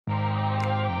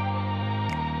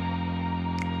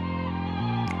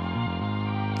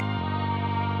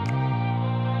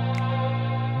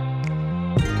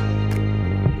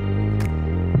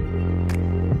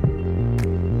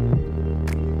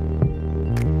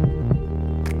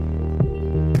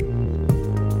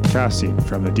broadcasting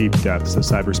from the deep depths of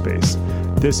cyberspace.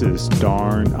 This is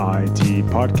Darn IT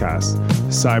Podcast,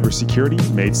 cybersecurity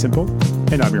made simple,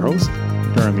 and I'm your host,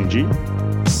 Darnley G,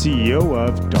 CEO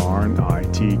of Darn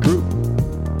IT Group.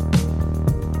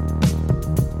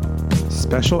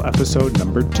 Special episode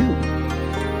number 2.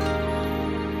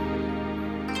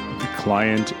 The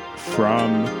client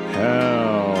from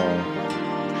hell.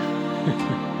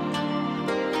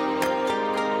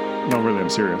 No, really, I'm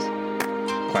serious.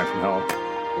 Client from hell.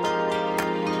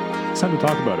 It's time to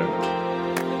talk about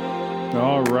it.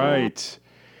 All right.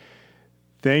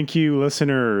 Thank you,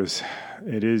 listeners.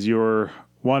 It is your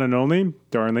one and only,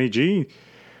 Darnley G.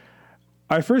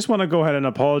 I first want to go ahead and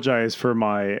apologize for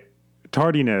my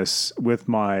tardiness with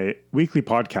my weekly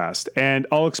podcast, and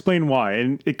I'll explain why.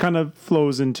 And it kind of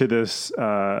flows into this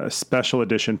special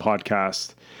edition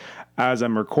podcast as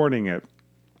I'm recording it.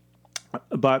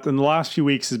 But in the last few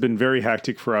weeks has been very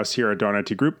hectic for us here at Darn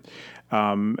IT Group.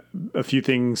 A few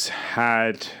things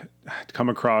had come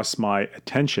across my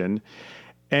attention,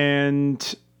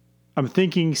 and I'm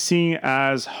thinking, seeing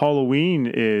as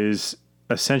Halloween is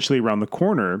essentially around the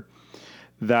corner,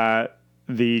 that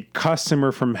the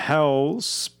Customer from Hell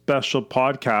special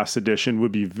podcast edition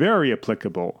would be very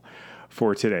applicable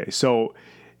for today. So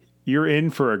you're in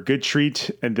for a good treat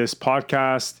in this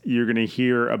podcast. You're going to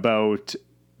hear about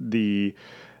the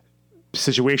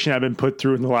situation I've been put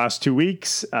through in the last 2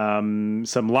 weeks. Some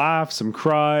laughs, some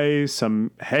cries,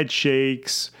 some head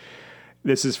shakes.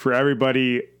 This is for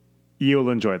everybody. You'll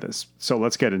enjoy this. So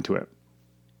let's get into it.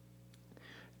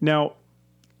 Now,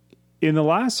 in the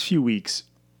last few weeks,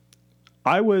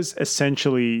 I was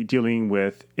essentially dealing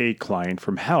with a client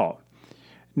from hell.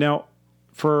 Now,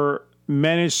 for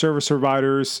managed service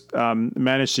providers,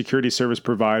 managed security service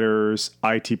providers,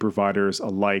 IT providers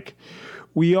alike,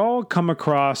 we all come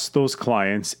across those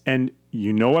clients, and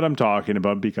you know what I'm talking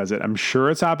about because I'm sure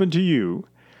it's happened to you,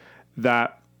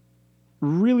 that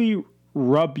really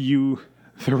rub you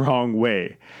the wrong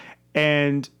way.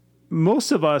 And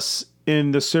most of us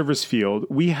in the service field,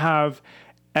 we have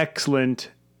excellent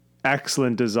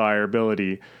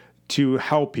desirability to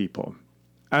help people.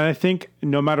 And I think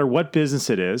no matter what business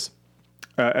it is,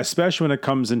 especially when it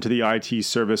comes into the IT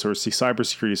service or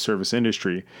cybersecurity service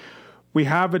industry, we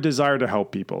have a desire to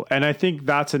help people. And I think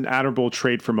that's an admirable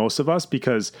trait for most of us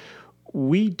because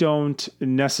we don't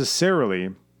necessarily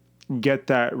get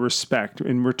that respect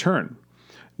in return.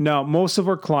 Now, most of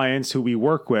our clients who we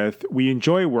work with, we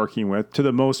enjoy working with to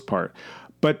the most part.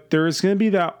 But there is going to be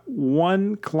that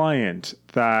one client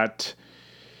that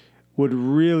would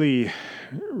really,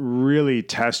 really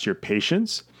test your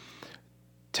patience,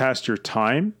 test your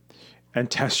time, and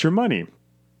test your money.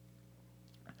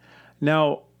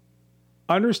 Now,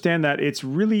 understand that it's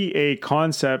really a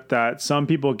concept that some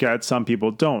people get, some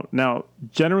people don't. Now,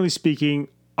 generally speaking,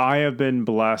 I have been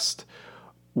blessed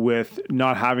with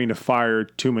not having to fire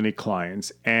too many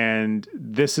clients. And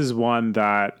this is one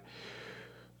that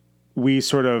we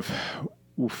sort of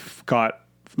got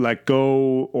let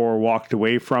go or walked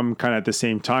away from kind of at the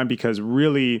same time, because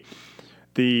really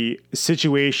the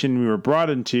situation we were brought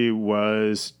into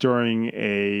was during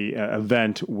a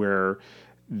event where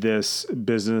this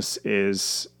business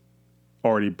is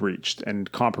already breached and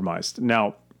compromised.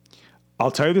 Now, I'll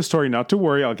tell you the story, not to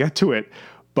worry, I'll get to it,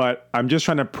 but I'm just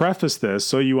trying to preface this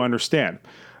so you understand.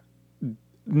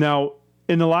 Now,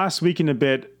 in the last week and a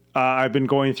bit, I've been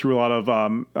going through a lot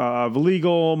of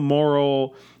legal,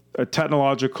 moral,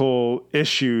 technological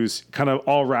issues kind of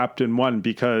all wrapped in one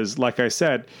because, like I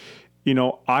said,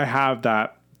 I have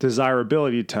that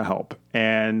desirability to help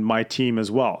and my team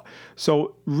as well.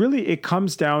 So really it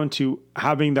comes down to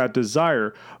having that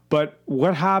desire. But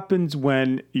what happens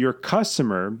when your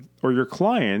customer or your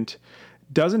client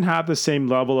doesn't have the same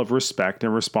level of respect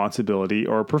and responsibility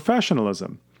or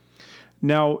professionalism?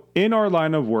 Now, in our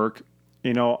line of work,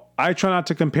 I try not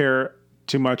to compare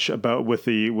too much with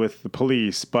the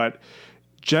police, but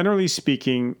generally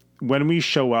speaking, when we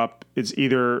show up, it's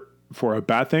either for a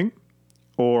bad thing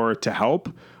or to help,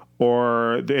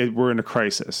 or we're in a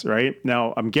crisis, right?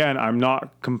 Now, again, I'm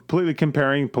not completely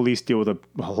comparing. Police deal with a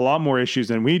lot more issues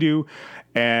than we do,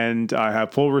 and I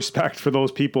have full respect for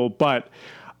those people. But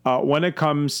when it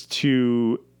comes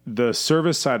to the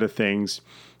service side of things,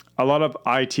 a lot of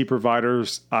IT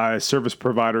providers, service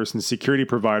providers, and security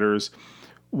providers,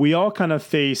 we all kind of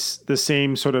face the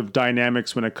same sort of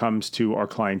dynamics when it comes to our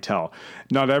clientele.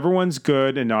 Not everyone's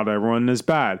good and not everyone is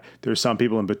bad. There's some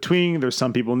people in between. There's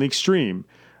some people in the extreme.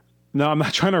 Now, I'm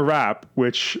not trying to rap,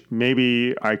 which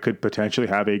maybe I could potentially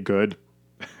have a good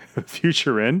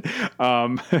future in.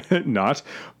 Not.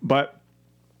 But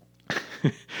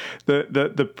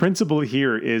the principle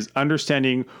here is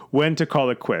understanding when to call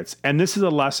it quits. And this is a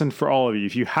lesson for all of you.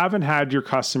 If you haven't had your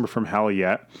customer from hell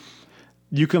yet,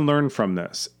 you can learn from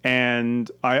this.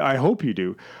 And I hope you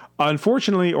do.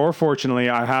 Unfortunately or fortunately,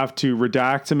 I have to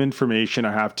redact some information.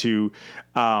 I have to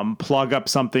plug up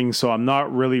something. So I'm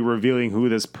not really revealing who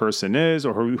this person is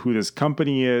or who this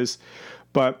company is.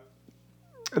 But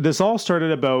this all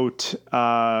started about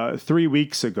 3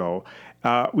 weeks ago.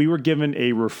 We were given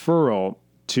a referral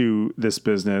to this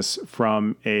business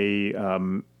from a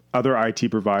other IT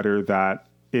provider that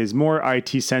is more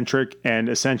IT centric, and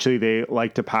essentially they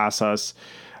like to pass us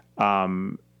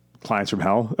clients from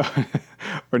hell.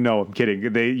 Or no, I'm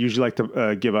kidding. They usually like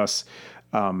to give us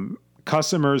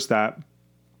customers that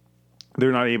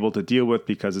they're not able to deal with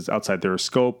because it's outside their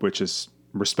scope, which is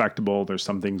respectable. There's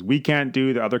some things we can't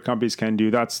do that other companies can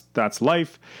do. That's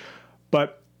life.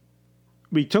 But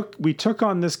we took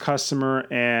on this customer,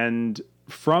 and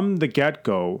from the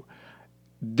get-go,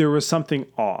 there was something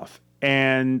off.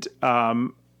 And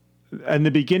in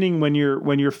the beginning, when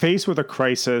you're faced with a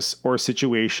crisis or a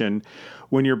situation,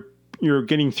 when you're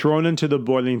getting thrown into the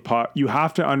boiling pot, you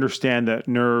have to understand that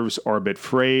nerves are a bit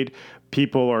frayed.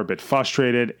 People are a bit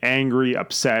frustrated, angry,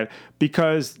 upset,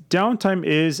 because downtime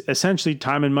is essentially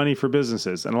time and money for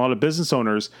businesses. And a lot of business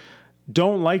owners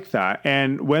don't like that.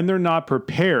 And when they're not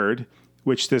prepared,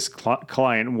 which this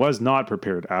client was not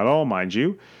prepared at all, mind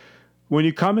you, when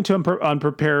you come into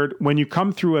unprepared, when you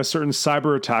come through a certain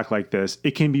cyber attack like this,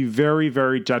 it can be very,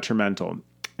 very detrimental.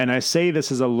 And I say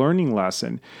this as a learning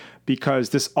lesson because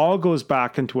this all goes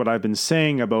back into what I've been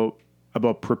saying about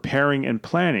preparing and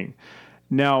planning.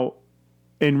 Now,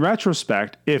 in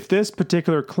retrospect, if this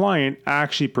particular client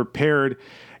actually prepared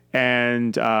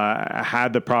and had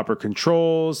the proper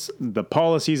controls, the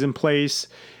policies in place,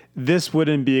 this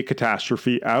wouldn't be a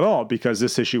catastrophe at all because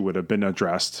this issue would have been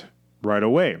addressed right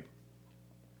away.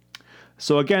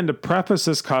 So again, to preface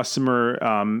this customer,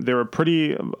 they're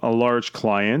a large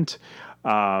client.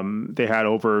 They had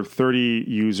over 30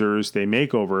 users. They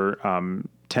make over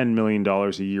 $10 million a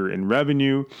year in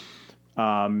revenue.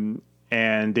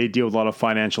 And they deal with a lot of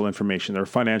financial information. They're a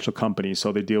financial company,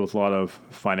 so they deal with a lot of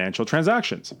financial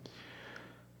transactions.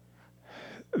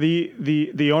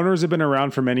 The owners have been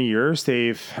around for many years.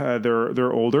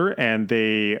 They're older, and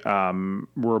they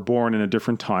were born in a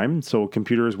different time, so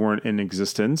computers weren't in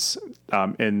existence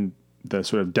in the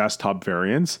sort of desktop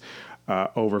variants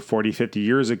over 40, 50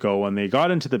 years ago when they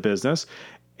got into the business.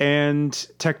 And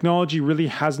technology really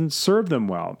hasn't served them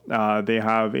well. They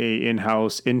have a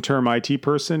in-house interim IT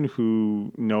person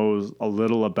who knows a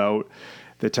little about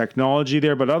the technology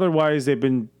there, but otherwise they've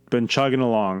been chugging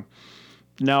along.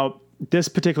 Now, this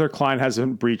particular client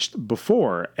hasn't breached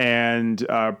before, and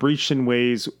breached in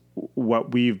ways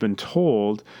what we've been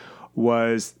told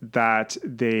was that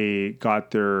they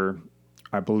got their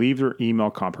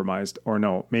email compromised, or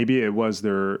no, maybe it was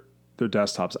their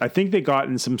desktops. I think they got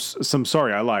in some,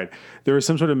 sorry, I lied. There was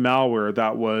some sort of malware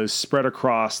that was spread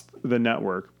across the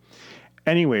network.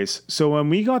 Anyways, so when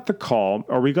we got the call,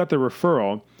 or we got the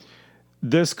referral,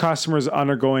 this customer is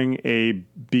undergoing a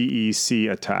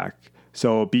BEC attack.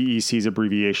 So BEC is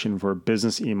abbreviation for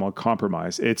business email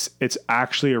compromise. It's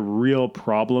actually a real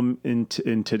problem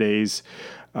in today's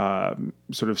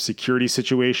sort of security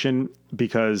situation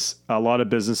because a lot of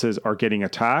businesses are getting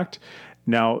attacked.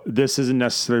 Now, this isn't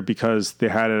necessarily because they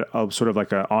had a sort of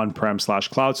like an on-prem /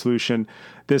 cloud solution.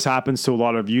 This happens to a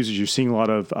lot of users. You're seeing a lot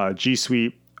of G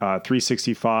Suite,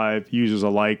 365 users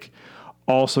alike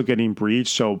also getting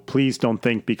breached. So please don't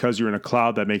think because you're in a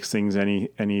cloud that makes things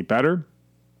any better.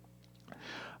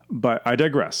 But I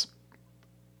digress.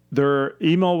 Their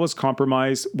email was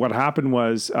compromised. What happened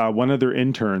was one of their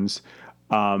interns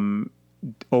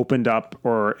opened up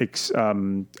or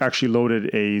actually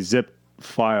loaded a zip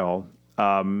file.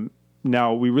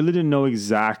 Now, we really didn't know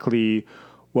exactly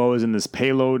what was in this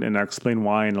payload, and I'll explain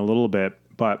why in a little bit.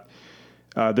 But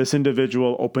this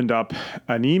individual opened up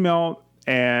an email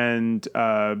and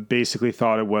basically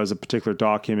thought it was a particular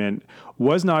document.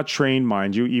 Was not trained,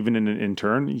 mind you, even in an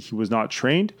intern. He was not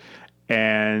trained,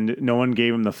 and no one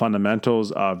gave him the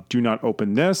fundamentals of do not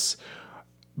open this.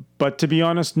 But to be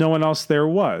honest, no one else there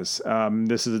was.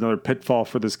 This is another pitfall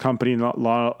for this company. Not a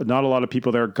lot of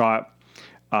people there got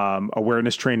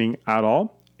awareness training at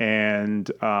all, and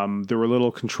there were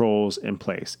little controls in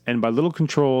place. And by little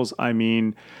controls, I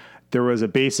mean there was a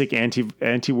basic antivirus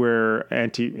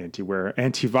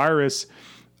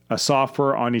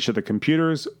software on each of the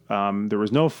computers. There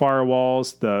was no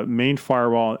firewalls. The main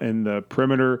firewall in the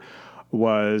perimeter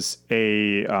was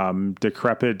a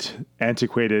decrepit,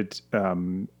 antiquated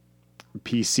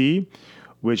PC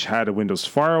which had a Windows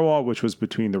firewall, which was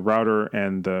between the router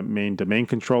and the main domain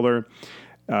controller.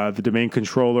 The domain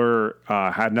controller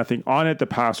had nothing on it. The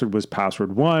password was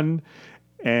password one,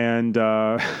 and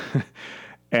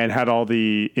and had all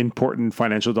the important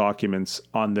financial documents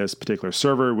on this particular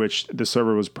server, which the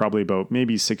server was probably about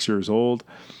maybe 6 years old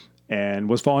and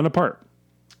was falling apart.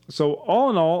 So all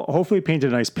in all, hopefully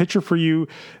painted a nice picture for you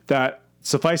that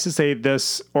suffice to say,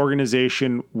 this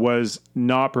organization was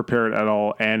not prepared at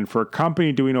all. And for a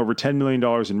company doing over $10 million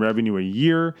in revenue a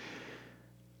year,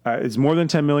 it's more than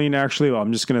 10 million actually. Well,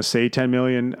 I'm just going to say 10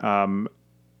 million.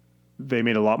 They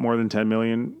made a lot more than 10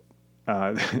 million.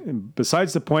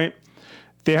 Besides the point,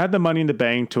 they had the money in the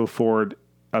bank to afford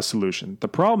a solution. The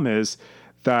problem is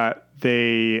that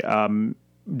they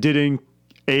didn't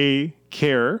A,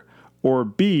 care, or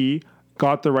B,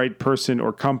 got the right person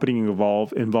or company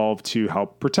involved to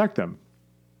help protect them.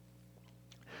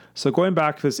 So going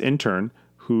back to this intern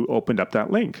who opened up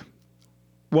that link.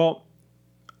 Well,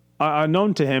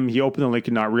 unknown to him, he opened the link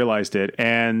and not realized it.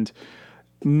 And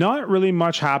not really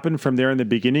much happened from there in the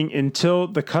beginning until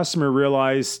the customer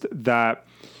realized that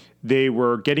they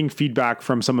were getting feedback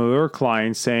from some of their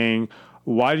clients saying,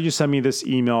 why did you send me this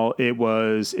email? It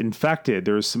was infected.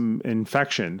 There was some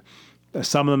infection.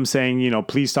 Some of them saying,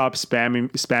 please stop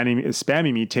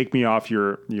spamming me. Take me off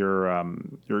your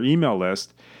email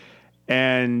list.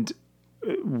 And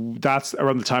that's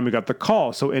around the time we got the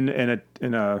call. So in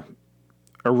a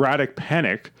erratic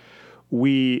panic,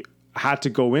 we had to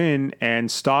go in and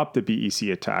stop the BEC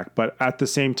attack. But at the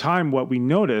same time, what we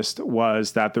noticed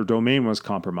was that their domain was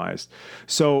compromised.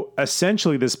 So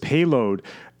essentially, this payload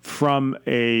from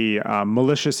a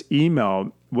malicious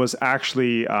email was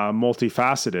actually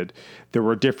multifaceted. There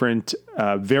were different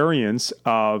variants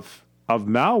of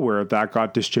malware that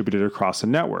got distributed across the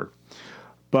network.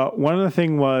 But one of the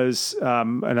things was,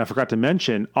 and I forgot to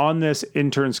mention, on this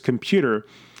intern's computer,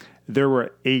 there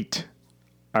were 8,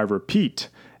 I repeat,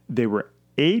 there were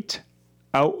 8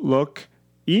 Outlook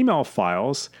email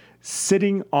files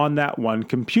sitting on that one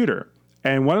computer.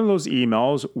 And one of those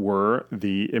emails were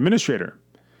the administrator.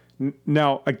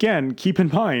 Now, again, keep in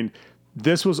mind,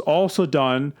 this was also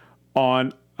done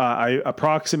on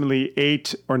approximately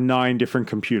 8 or 9 different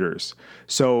computers.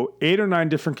 So 8 or 9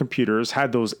 different computers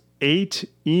had those 8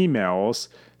 emails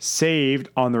saved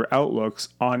on their Outlooks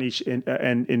on each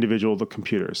individual of the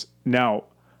computers. Now,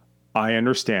 I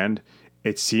understand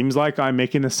it seems like I'm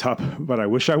making this up, but I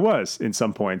wish I was in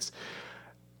some points.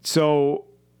 So,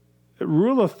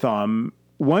 rule of thumb,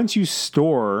 once you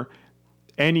store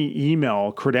any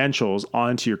email credentials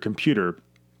onto your computer,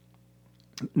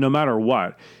 no matter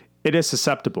what, it is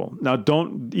susceptible. Now,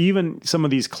 don't even some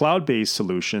of these cloud-based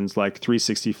solutions like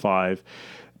 365,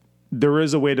 there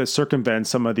is a way to circumvent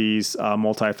some of these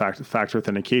multi-factor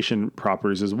authentication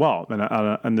properties as well.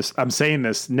 And this, I'm saying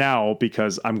this now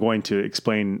because I'm going to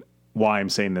explain why I'm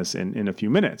saying this in a few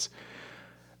minutes.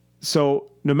 So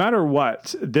no matter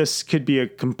what, this could be a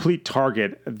complete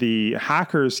target. The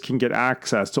hackers can get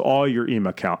access to all your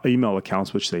email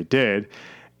accounts, which they did,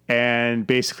 and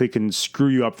basically can screw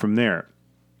you up from there.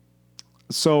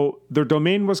 So their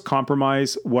domain was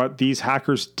compromised. What these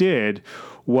hackers did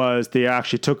was they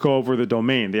actually took over the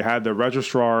domain. They had the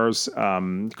registrar's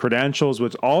credentials,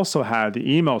 which also had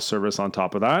the email service on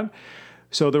top of that.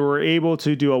 So they were able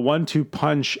to do a 1-2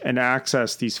 punch and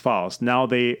access these files. Now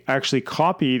they actually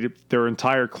copied their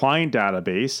entire client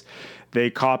database. They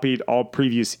copied all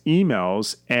previous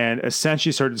emails and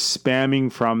essentially started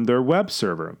spamming from their web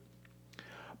server.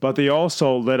 But they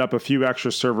also lit up a few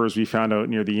extra servers. We found out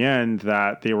near the end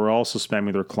that they were also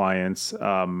spamming their clients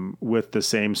with the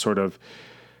same sort of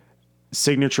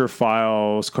signature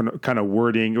files, kind of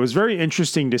wording. It was very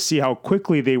interesting to see how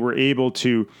quickly they were able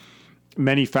to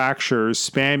manufacture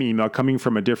spam email coming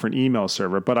from a different email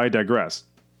server, but I digress.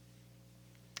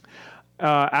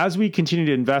 As we continue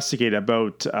to investigate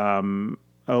about a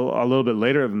little bit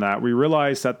later than that, we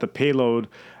realized that the payload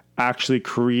actually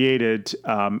created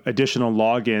additional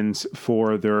logins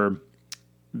for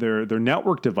their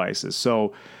network devices.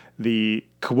 So the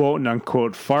quote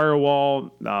unquote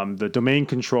firewall, the domain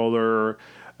controller,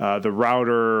 the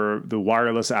router, the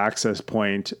wireless access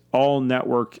point, all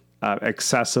network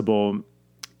accessible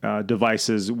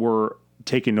devices were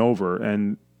taken over.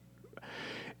 And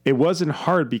it wasn't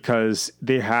hard because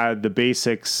they had the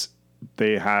basics.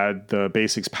 They had the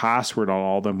basics password on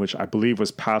all of them, which I believe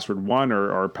was password 1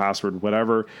 or password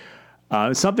whatever.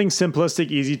 Something simplistic,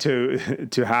 easy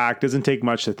to hack. Doesn't take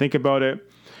much to think about it.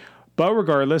 But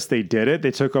regardless, they did it.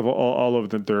 They took all of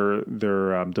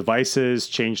their devices,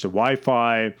 changed the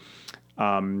Wi-Fi,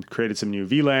 created some new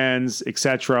VLANs,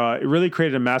 etc. It really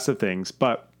created a mess of things.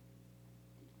 But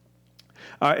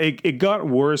It got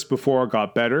worse before it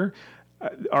got better.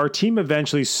 Our team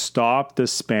eventually stopped the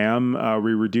spam.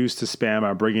 We reduced the spam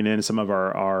by bringing in some of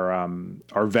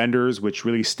our vendors, which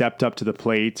really stepped up to the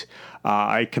plate.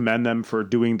 I commend them for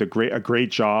doing a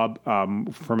great job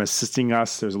from assisting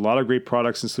us. There's a lot of great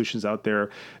products and solutions out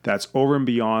there that's over and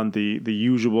beyond the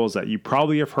usuals that you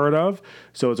probably have heard of.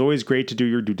 So it's always great to do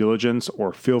your due diligence,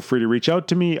 or feel free to reach out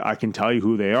to me. I can tell you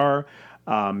who they are.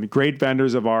 Great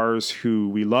vendors of ours who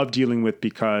we love dealing with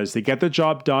because they get the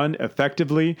job done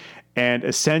effectively, and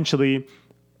essentially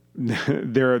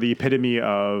they're the epitome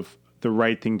of the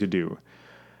right thing to do.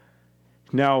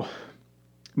 Now,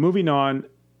 moving on,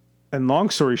 and long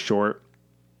story short,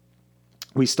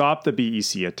 we stopped the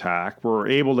BEC attack. We're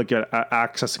able to get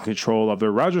access and control of the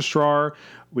registrar.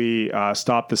 We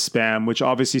stopped the spam, which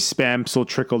obviously spam still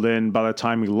trickled in by the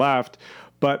time we left.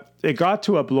 But it got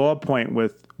to a blow up point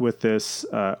with this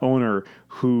owner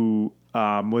who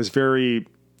was very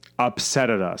upset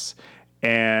at us,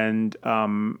 and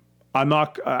I'm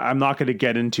not going to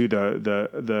get into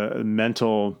the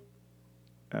mental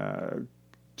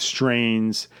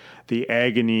strains, the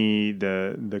agony,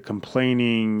 the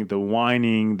complaining, the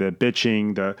whining, the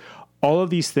bitching, all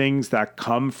of these things that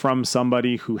come from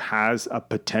somebody who has a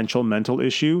potential mental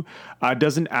issue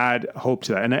doesn't add hope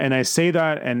to that. And I say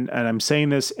that, and I'm saying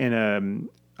this in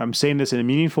a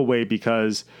meaningful way,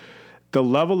 because the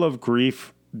level of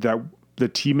grief that the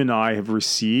team and I have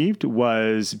received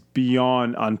was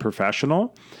beyond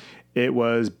unprofessional. It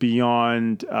was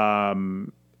beyond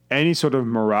any sort of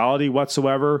morality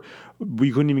whatsoever.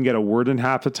 We couldn't even get a word in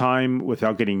half the time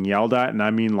without getting yelled at. And I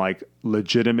mean, like,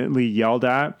 legitimately yelled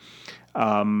at.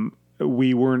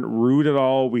 We weren't rude at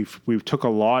all. We've took a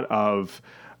lot of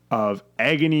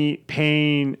agony,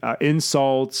 pain,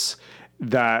 insults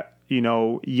that,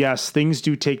 yes, things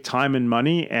do take time and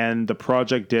money, and the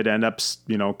project did end up,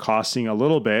 costing a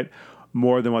little bit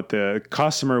more than what the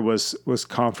customer was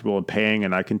comfortable in paying.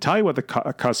 And I can tell you what the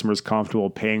customer is comfortable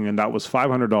paying, and that was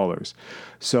 $500.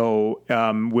 So,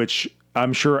 which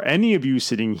I'm sure any of you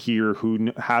sitting here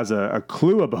who has a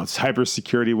clue about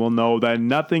cybersecurity will know that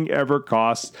nothing ever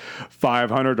costs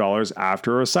 $500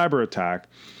 after a cyber attack.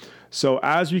 So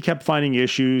as we kept finding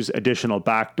issues, additional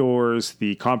backdoors,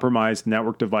 the compromised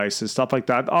network devices, stuff like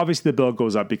that, obviously the bill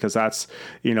goes up, because that's,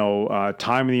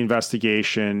 time in the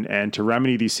investigation. And to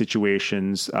remedy these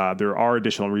situations, there are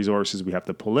additional resources we have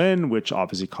to pull in, which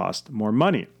obviously cost more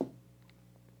money.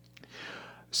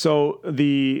 So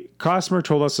the customer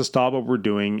told us to stop what we're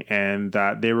doing and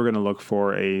that they were going to look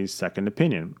for a second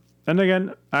opinion. And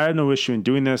again, I had no issue in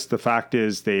doing this. The fact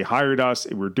is, they hired us.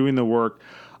 We're doing the work.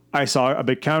 I saw a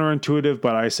bit counterintuitive,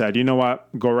 but I said, you know what,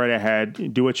 go right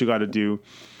ahead, do what you got to do.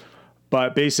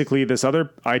 But basically, this other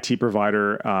IT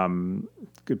provider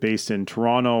based in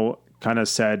Toronto kind of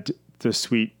said the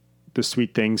sweet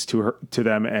things to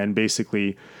them, and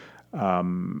basically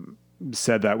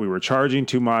said that we were charging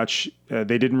too much.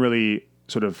 They didn't really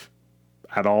sort of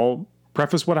at all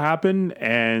preface what happened,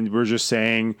 and we're just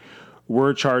saying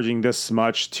we're charging this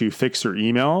much to fix your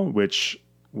email, which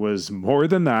was more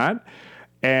than that.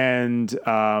 And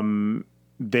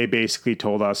they basically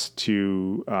told us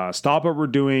to stop what we're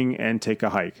doing and take a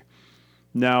hike.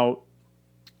 Now,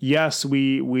 yes,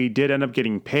 we did end up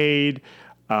getting paid,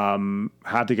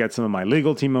 had to get some of my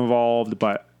legal team involved,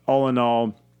 but all in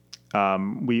all,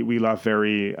 we left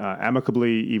very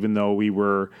amicably, even though we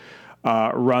were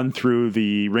run through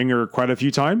the ringer quite a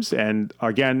few times. And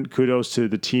again, kudos to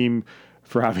the team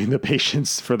for having the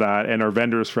patience for that, and our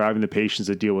vendors for having the patience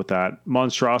to deal with that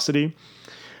monstrosity.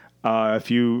 If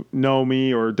you know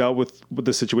me or dealt with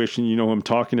the situation, you know who I'm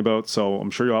talking about, so I'm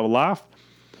sure you'll have a laugh.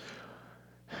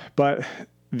 But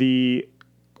and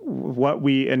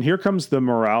here comes the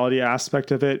morality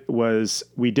aspect of it, was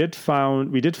we did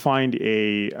find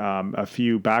a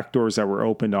few backdoors that were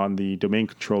opened on the domain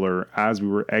controller as we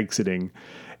were exiting,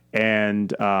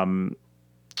 and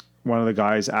one of the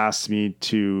guys asked me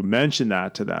to mention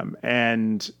that to them.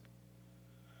 And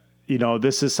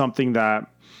this is something that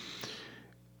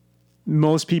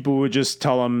most people would just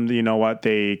tell them,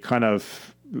 they kind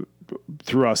of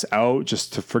threw us out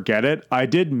just to forget it. I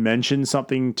did mention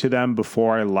something to them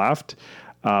before I left.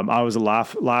 I was the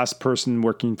last person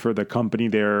working for the company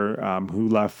there who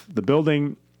left the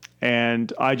building,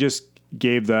 and I just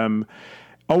gave them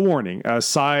a warning, a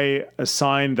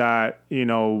sign that,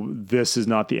 this is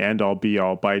not the end all be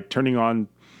all, by turning on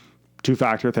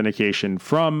two-factor authentication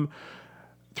from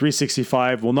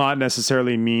 365 will not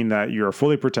necessarily mean that you're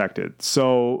fully protected.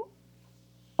 So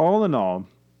all in all,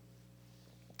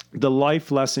 the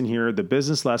life lesson here, the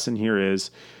business lesson here is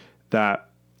that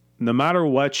no matter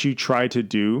what you try to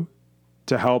do,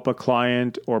 to help a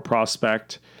client or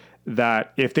prospect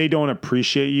that if they don't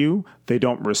appreciate you, they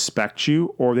don't respect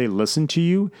you, or they listen to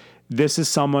you, this is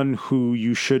someone who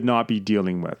you should not be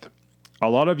dealing with. A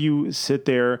lot of you sit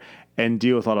there and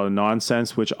deal with a lot of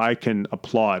nonsense, which I can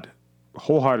applaud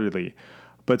wholeheartedly.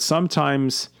 But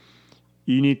sometimes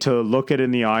you need to look it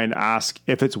in the eye and ask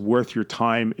if it's worth your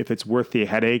time, if it's worth the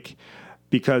headache,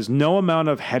 because no amount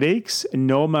of headaches,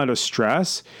 no amount of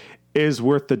stress is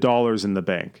worth the dollars in the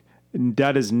bank.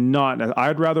 That is not.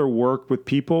 I'd rather work with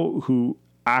people who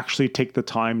actually take the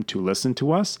time to listen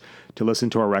to us, to listen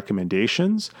to our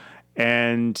recommendations,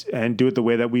 and do it the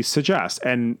way that we suggest.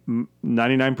 And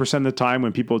 99% of the time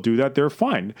when people do that, they're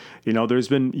fine. There's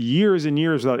been years and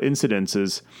years without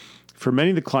incidences for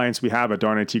many of the clients we have at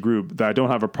Darn IT Group that don't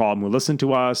have a problem, who listen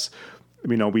to us.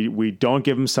 We don't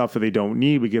give them stuff that they don't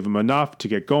need. We give them enough to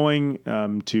get going,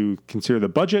 to consider the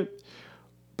budget.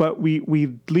 But we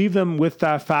leave them with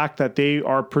that fact that they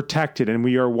are protected and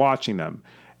we are watching them.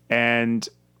 And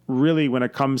really, when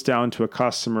it comes down to a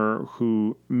customer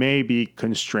who may be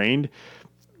constrained,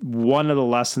 one of the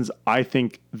lessons I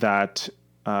think that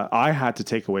I had to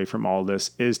take away from all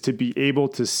this is to be able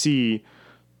to see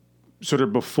sort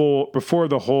of before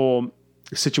the whole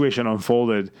situation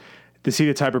unfolded, to see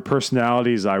the type of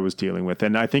personalities I was dealing with.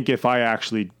 And I think if I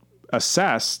actually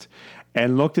assessed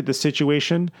and looked at the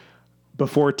situation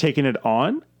before taking it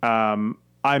on,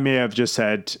 I may have just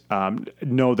said,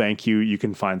 no, thank you. You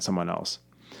can find someone else.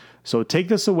 So take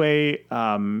this away,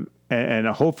 and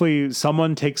hopefully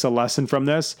someone takes a lesson from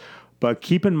this. But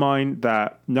keep in mind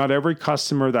that not every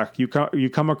customer that you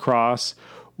come across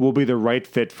will be the right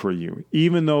fit for you.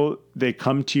 Even though they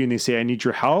come to you and they say, I need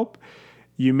your help,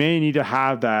 you may need to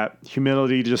have that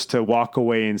humility just to walk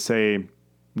away and say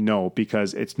no,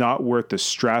 because it's not worth the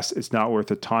stress. It's not worth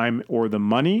the time or the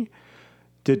money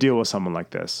to deal with someone like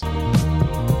this.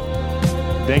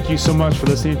 Thank you so much for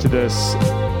listening to this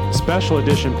special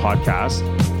edition podcast.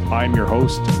 I'm your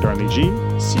host, Darnley Jean,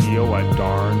 CEO at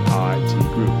Darn IT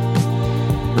Group.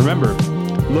 Remember,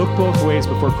 look both ways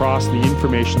before crossing the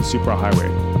information superhighway.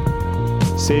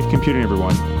 Safe computing,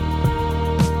 everyone.